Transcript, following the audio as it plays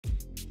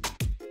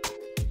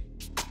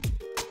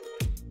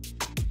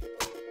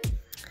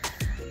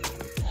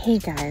Hey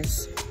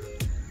guys,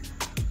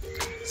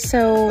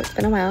 so it's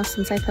been a while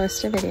since I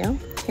posted a video.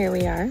 Here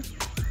we are.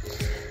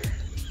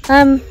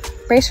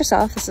 Brace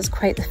yourself, this is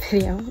quite the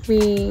video.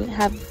 We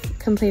have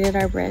completed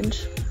our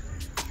bridge.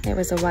 It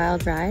was a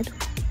wild ride.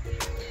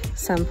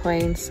 Some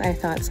points I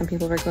thought some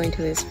people were going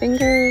to lose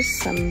fingers,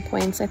 some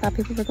points I thought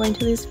people were going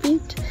to lose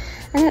feet,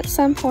 and at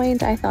some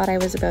point I thought I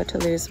was about to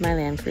lose my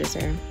Land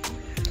Cruiser.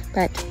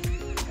 But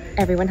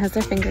everyone has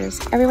their fingers,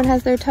 everyone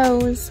has their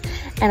toes,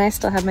 and I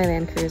still have my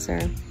Land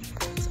Cruiser.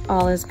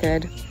 All is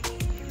good.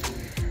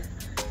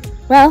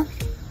 Well,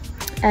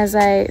 as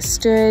I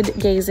stood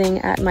gazing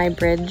at my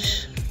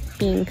bridge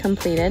being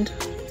completed,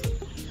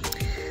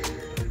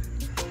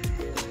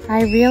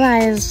 I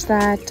realized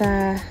that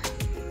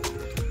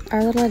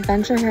our little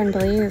adventure here in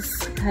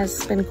Belize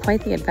has been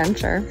quite the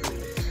adventure,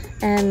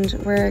 and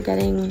we're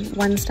getting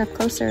one step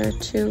closer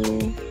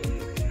to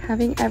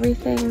having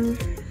everything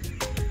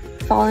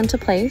fall into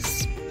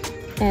place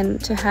and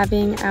to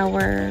having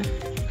our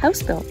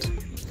house built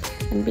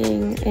and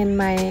being in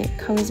my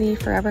cozy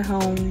forever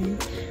home,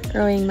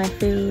 growing my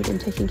food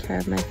and taking care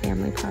of my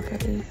family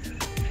properly.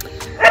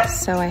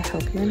 So I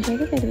hope you enjoy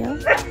the video,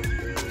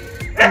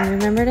 and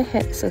remember to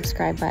hit the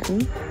subscribe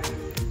button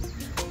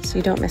so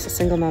you don't miss a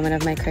single moment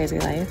of my crazy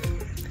life.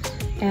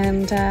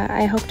 And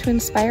I hope to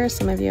inspire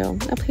some of you.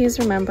 Now please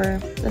remember,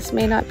 this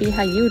may not be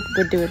how you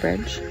would do a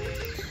bridge,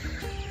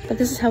 but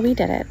this is how we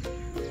did it.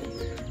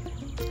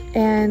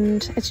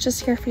 And it's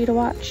just here for you to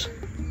watch.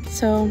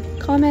 So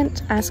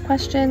comment, ask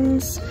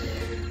questions,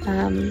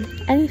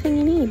 anything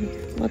you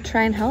need. We'll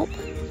try and help.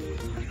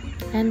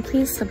 And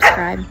please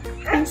subscribe,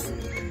 please.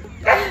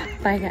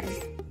 Bye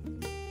guys.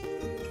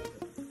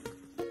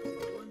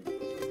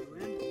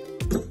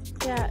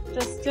 Yeah,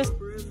 just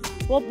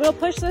we'll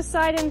push this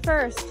side in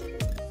first.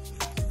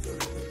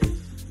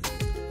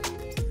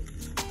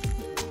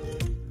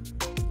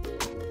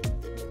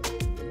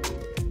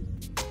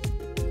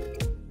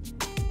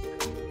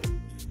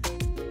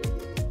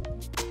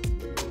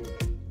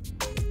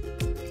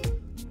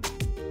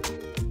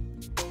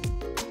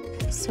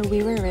 So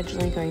we were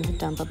originally going to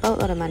dump a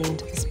boatload of money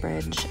into this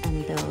bridge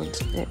and build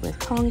it with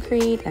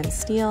concrete and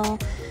steel.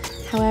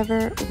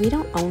 However, we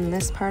don't own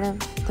this part of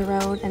the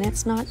road, and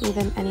it's not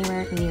even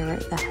anywhere near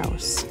the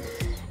house.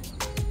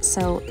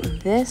 So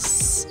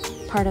this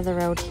part of the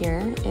road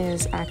here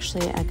is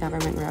actually a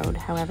government road.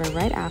 However,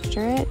 right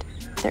after it,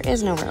 there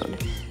is no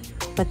road,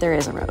 but there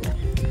is a road.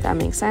 If that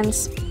makes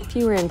sense. If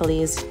you were in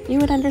Belize, you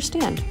would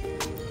understand.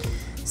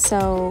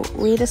 So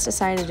we just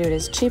decided to do it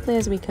as cheaply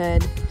as we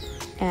could,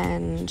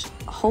 and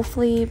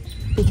hopefully,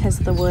 because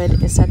the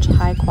wood is such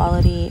high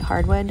quality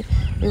hardwood,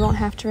 we won't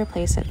have to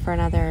replace it for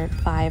another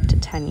 5 to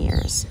 10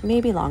 years,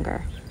 maybe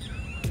longer.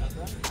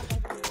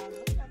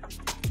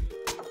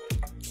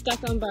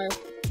 Stuck on bark.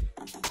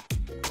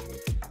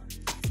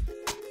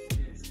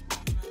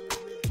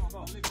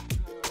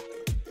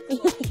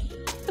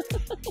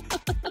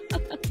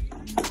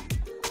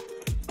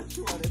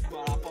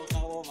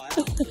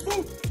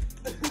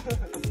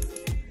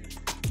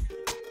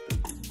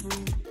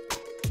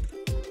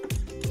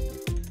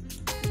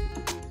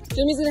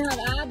 Jimmy's gonna have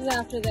abs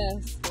after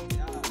this.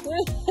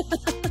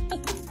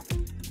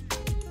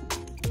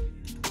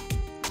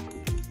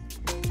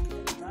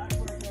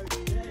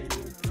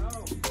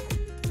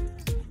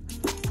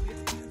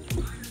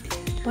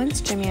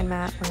 Once Jimmy and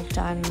Matt were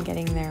done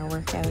getting their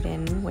workout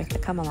in with the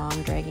come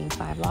along dragging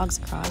 5 logs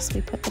across, we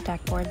put the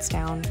deck boards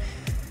down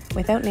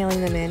without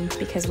nailing them in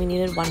because we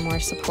needed one more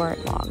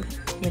support log,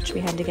 which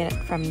we had to get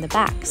it from the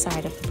back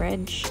side of the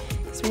bridge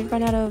because we'd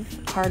run out of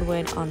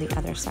hardwood on the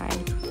other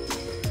side.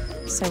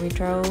 So we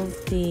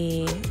drove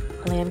the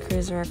Land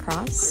Cruiser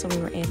across, so we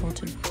were able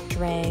to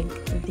drag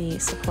the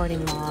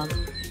supporting log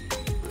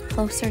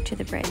closer to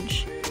the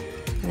bridge.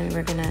 And then we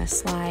were gonna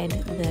slide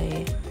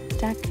the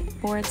deck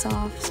boards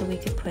off so we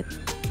could put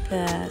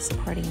the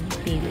supporting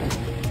beam in.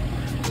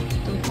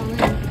 Don't fall in.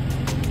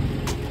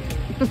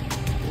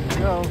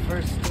 Go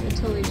first. I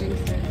totally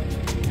jinxed it.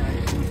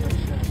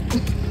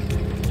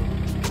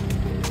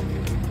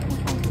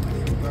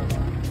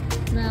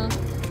 No.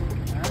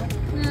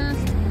 Nah.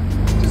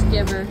 Just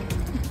give her.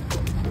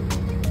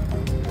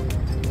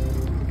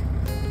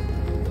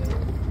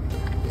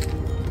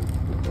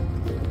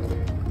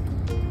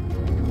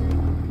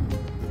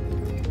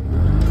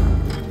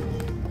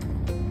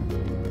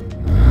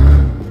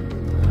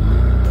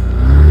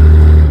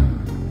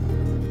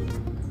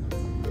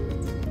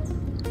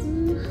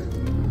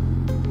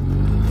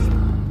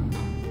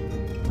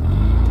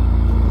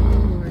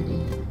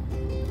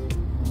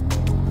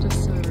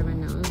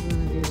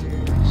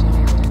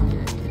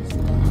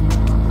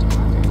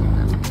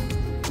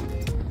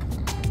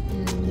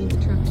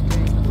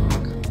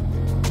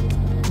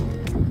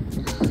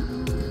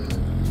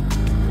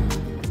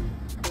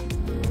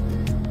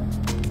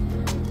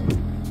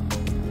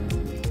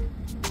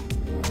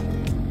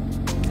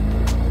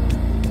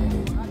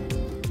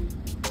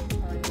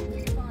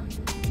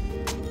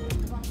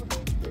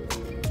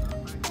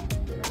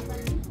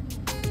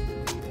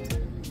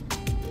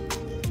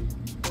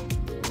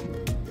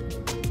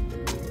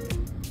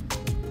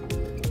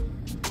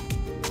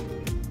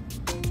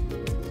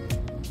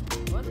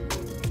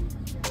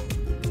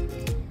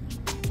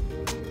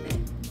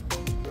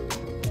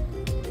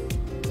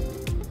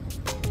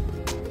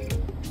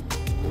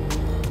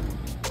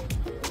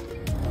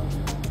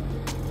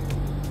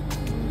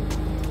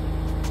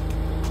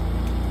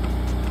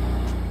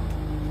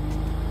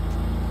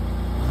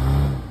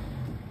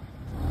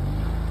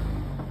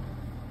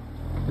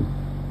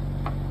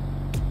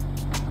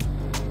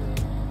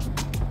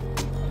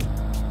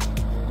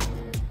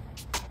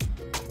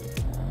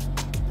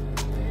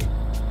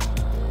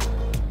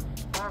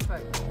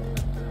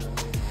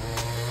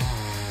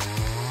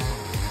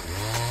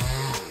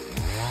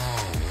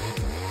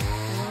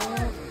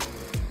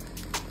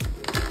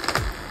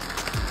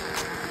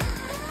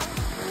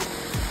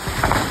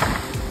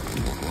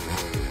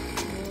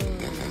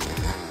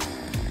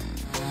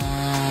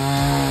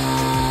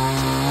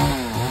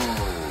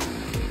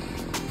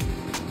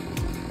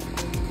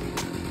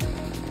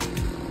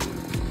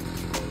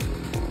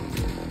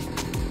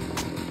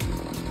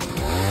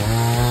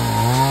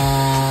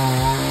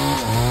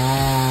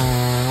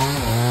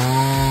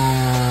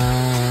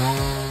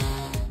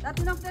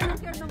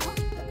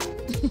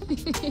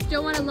 You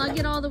don't want to lug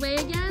it all the way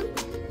again?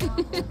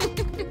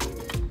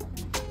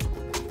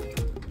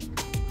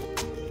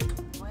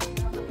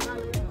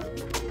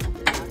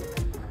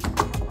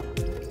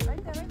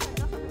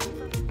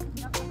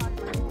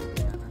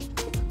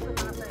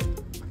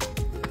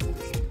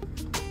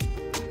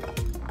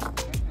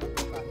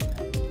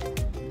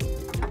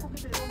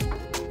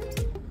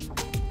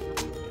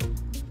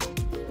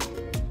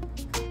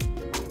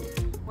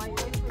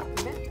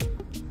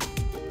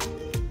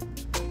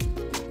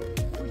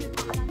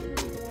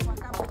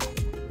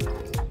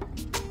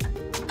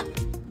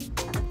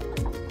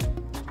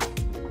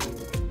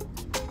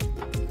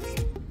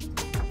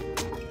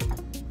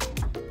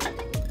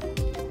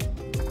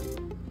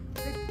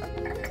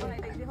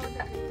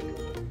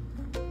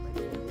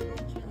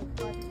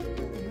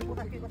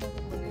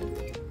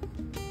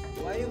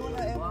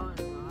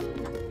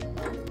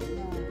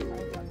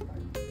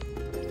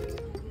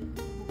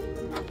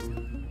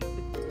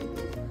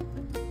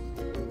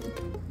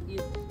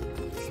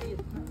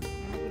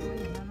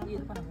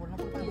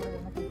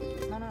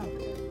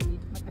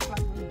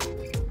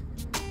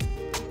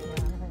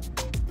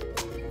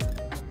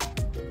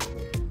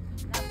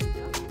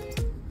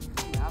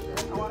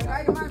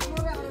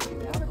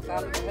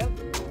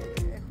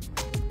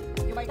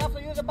 You might have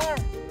to use a bar.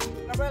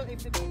 Gabriel,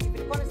 if the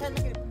phone is head,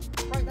 make it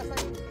right that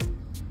side.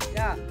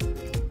 Yeah.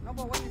 No,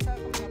 but what is that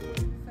coming up?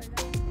 This side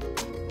down.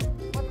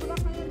 But to lock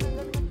in, man,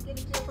 then get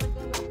it here for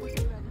them. Push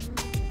it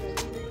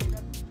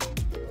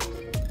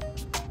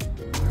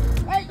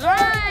right.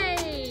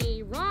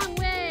 Hey! Wrong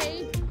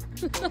way!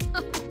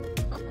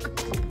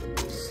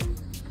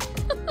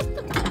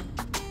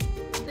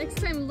 Next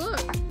time, look.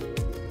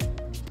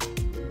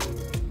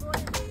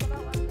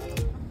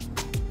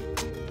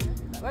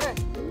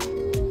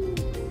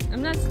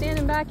 I'm not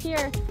standing back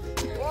here.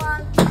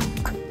 One.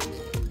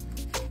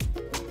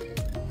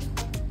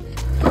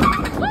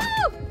 Woo!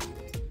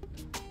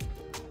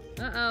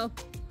 Uh-oh.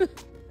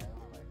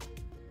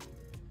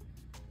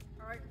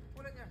 Alright,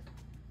 put it there.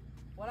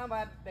 Wala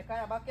ba?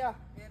 Bekaya back ya.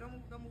 Yeah, don't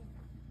move, don't move.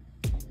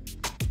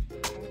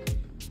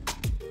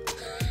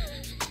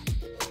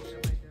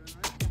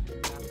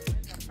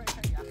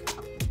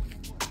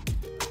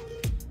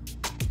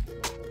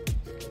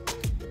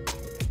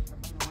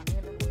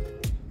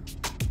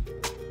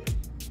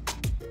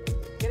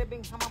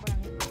 Hama ba yan?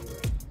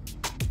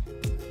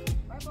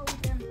 Bye-bye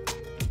with them.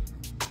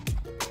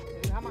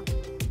 Hama.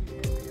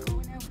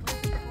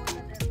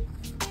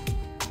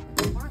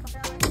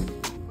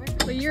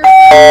 But you're...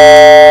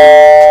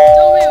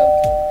 Don't move.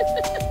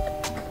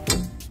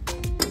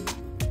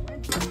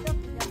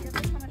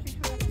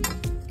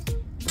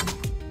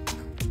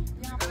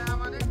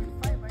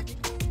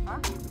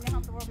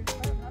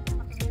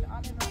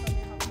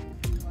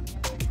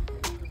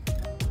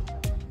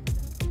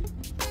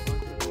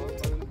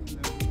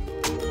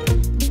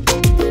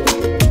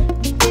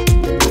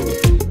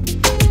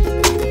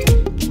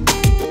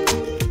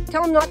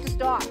 Tell him not to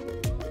stop.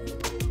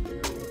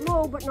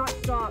 Slow, but not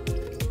stop.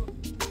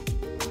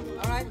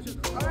 Alright,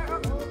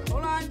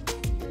 hold on.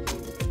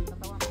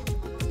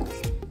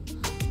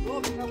 Oh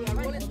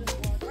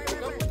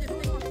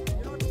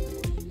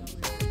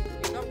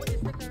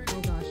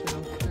gosh, no,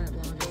 that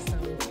log is so...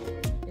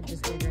 It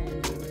just did right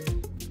into it.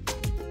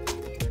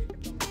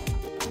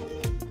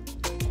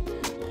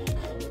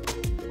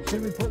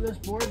 Should we put this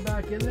board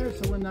back in there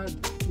so when the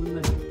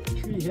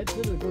tree hits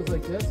it, it goes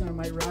like this and it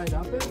might ride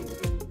up it?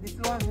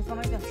 This one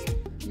like this.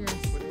 Yes,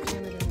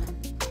 jam it in there.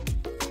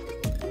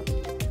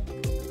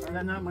 And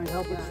then that might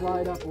help it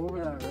slide up over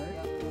that,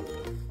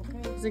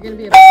 right? Is it going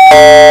to be a...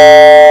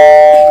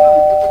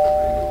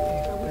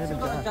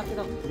 Jack it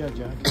up. You got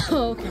Jack.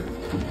 Oh, okay.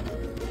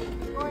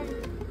 I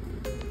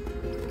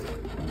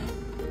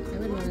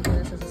wouldn't want to do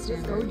this as a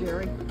standard. Go,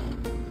 Jerry.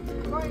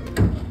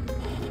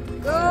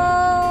 Go!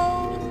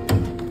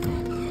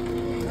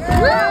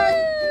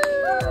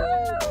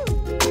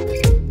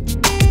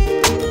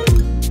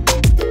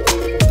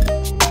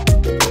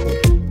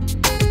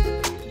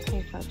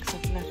 Okay folks,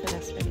 that's enough for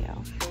this video.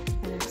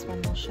 The next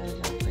one will show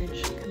the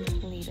bridge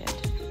completed.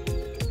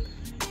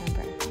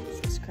 Remember,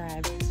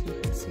 subscribe so you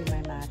can see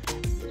my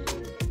madness.